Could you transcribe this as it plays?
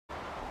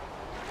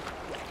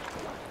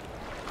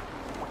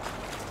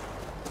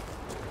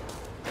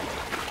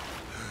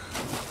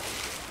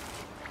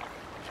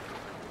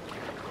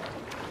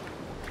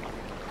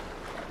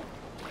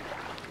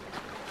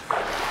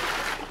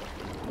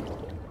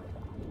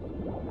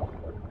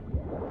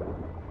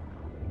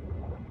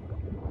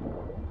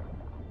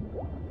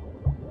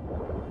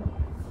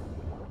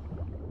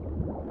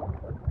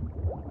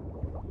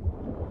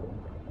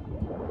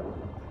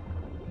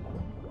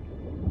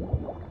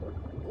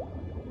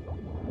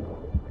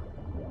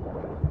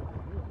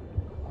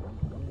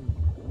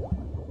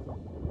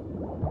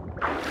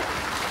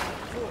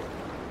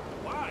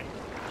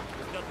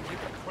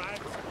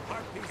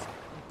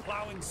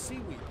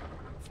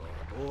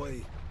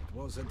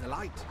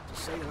delight to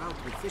sail out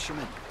with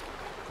fishermen.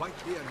 Quite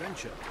the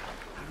adventure.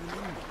 I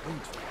remember, don't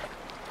you?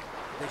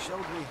 They showed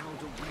me how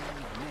to weave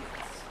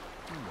nets.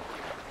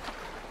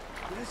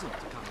 Pleasant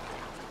to come out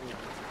after all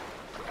this.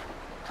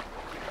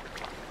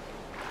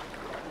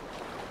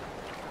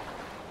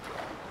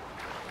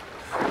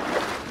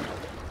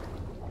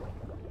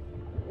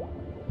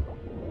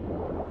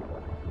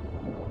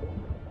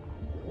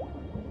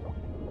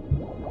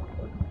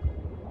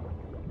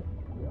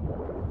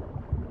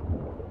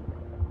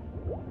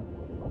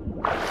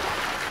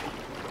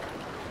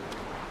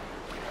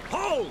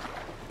 Hold!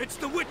 It's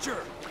the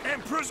Witcher!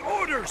 Emperor's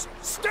orders!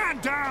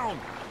 Stand down!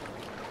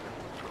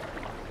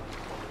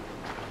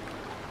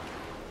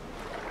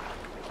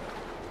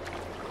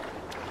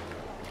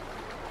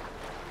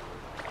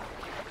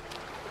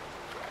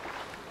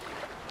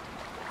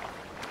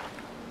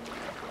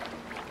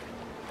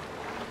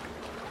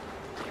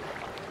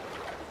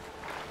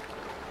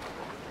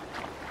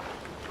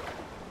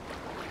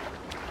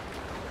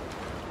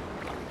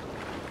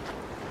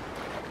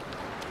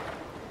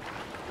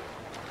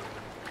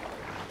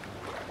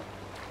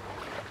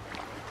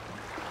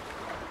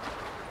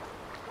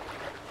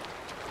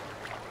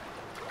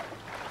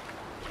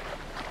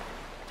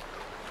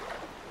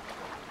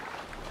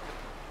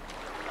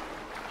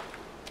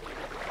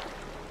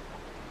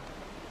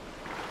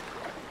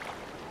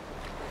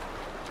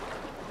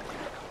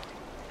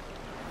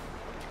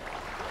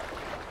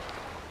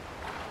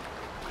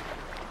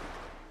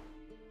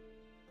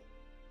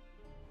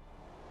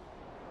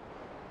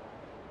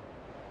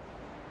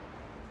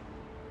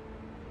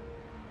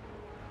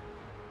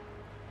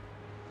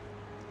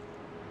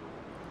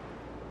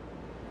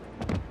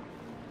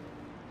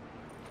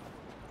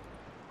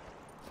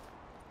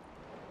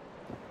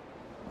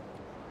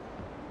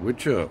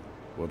 Witcher,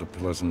 what a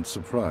pleasant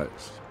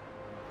surprise.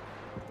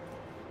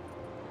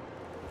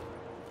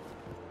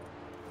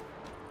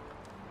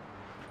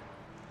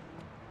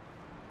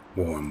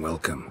 Warm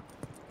welcome.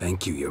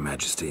 Thank you, Your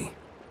Majesty.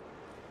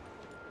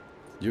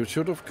 You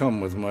should have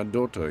come with my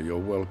daughter. Your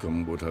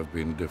welcome would have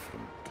been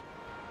different.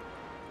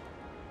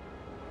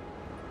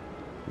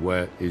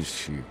 Where is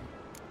she?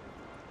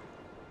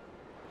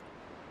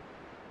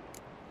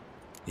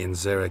 In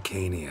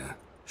Zeracania,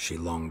 she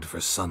longed for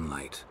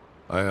sunlight.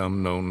 I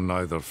am known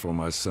neither for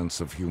my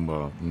sense of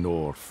humor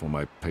nor for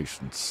my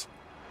patience.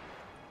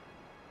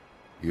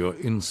 You're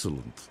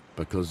insolent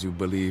because you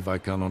believe I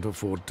cannot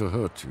afford to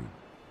hurt you.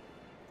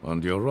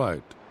 And you're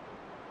right.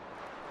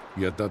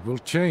 Yet that will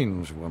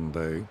change one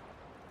day,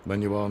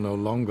 when you are no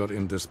longer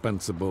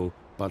indispensable,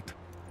 but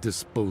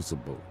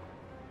disposable.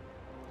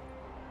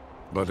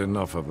 But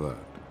enough of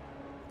that.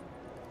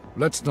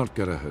 Let's not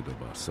get ahead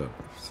of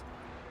ourselves.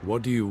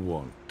 What do you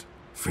want?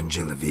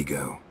 Veni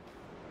Vigo.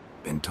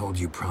 Been told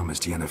you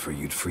promised Yennefer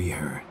you'd free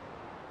her.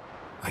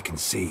 I can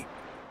see.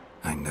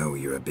 I know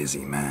you're a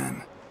busy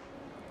man.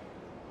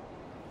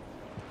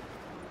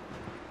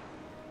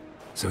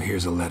 So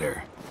here's a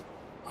letter.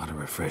 Ought to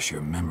refresh your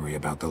memory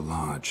about the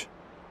Lodge.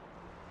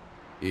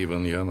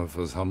 Even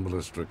Yennefer's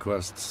humblest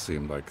requests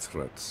seem like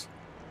threats.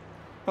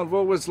 I've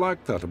always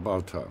liked that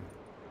about her.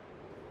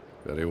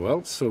 Very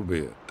well, so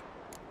be it.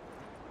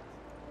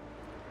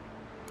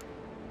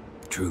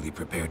 Truly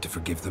prepared to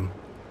forgive them?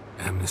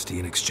 Amnesty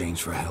in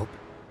exchange for help?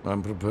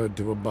 I'm prepared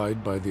to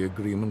abide by the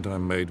agreement I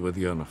made with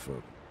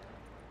Yennefer.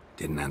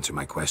 Didn't answer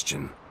my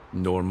question.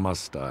 Nor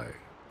must I.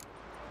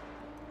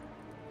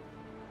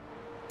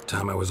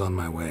 Time I was on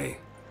my way.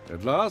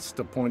 At last,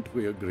 a point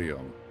we agree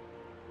on.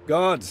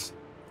 Guards,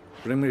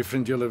 bring me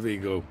Veni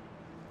Vigo.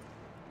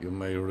 You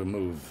may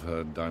remove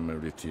her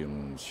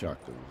Dimeritian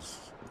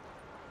shackles.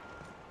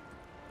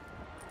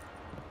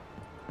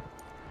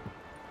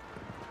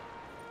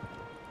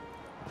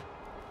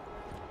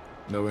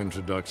 No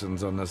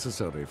introductions are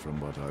necessary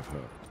from what I've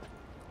heard.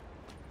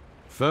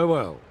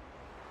 Farewell.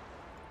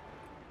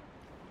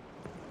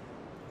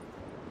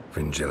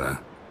 Fringilla.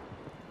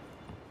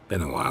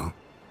 Been a while.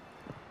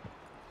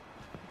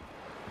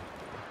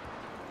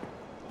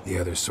 The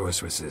other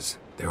sorceresses,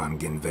 they're on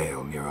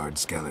Ginvale near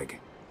Ardskellig.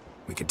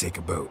 We could take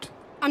a boat.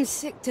 I'm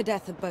sick to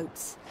death of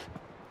boats.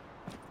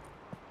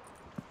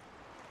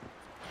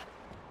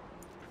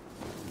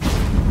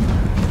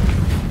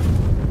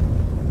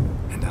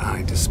 And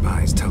I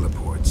despise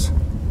teleports,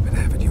 but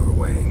have it your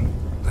way.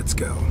 Let's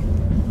go.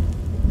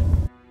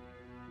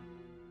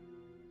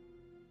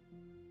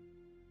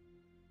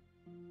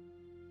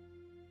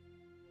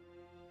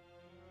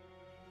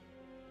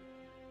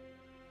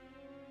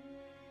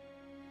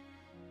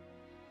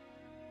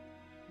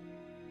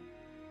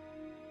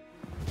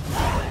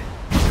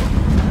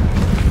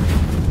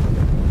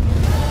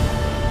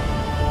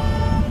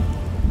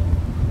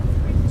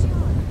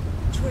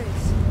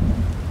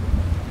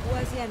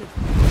 Where's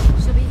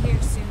Yennefer? She'll be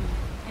here soon,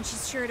 and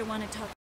she's sure to want to talk.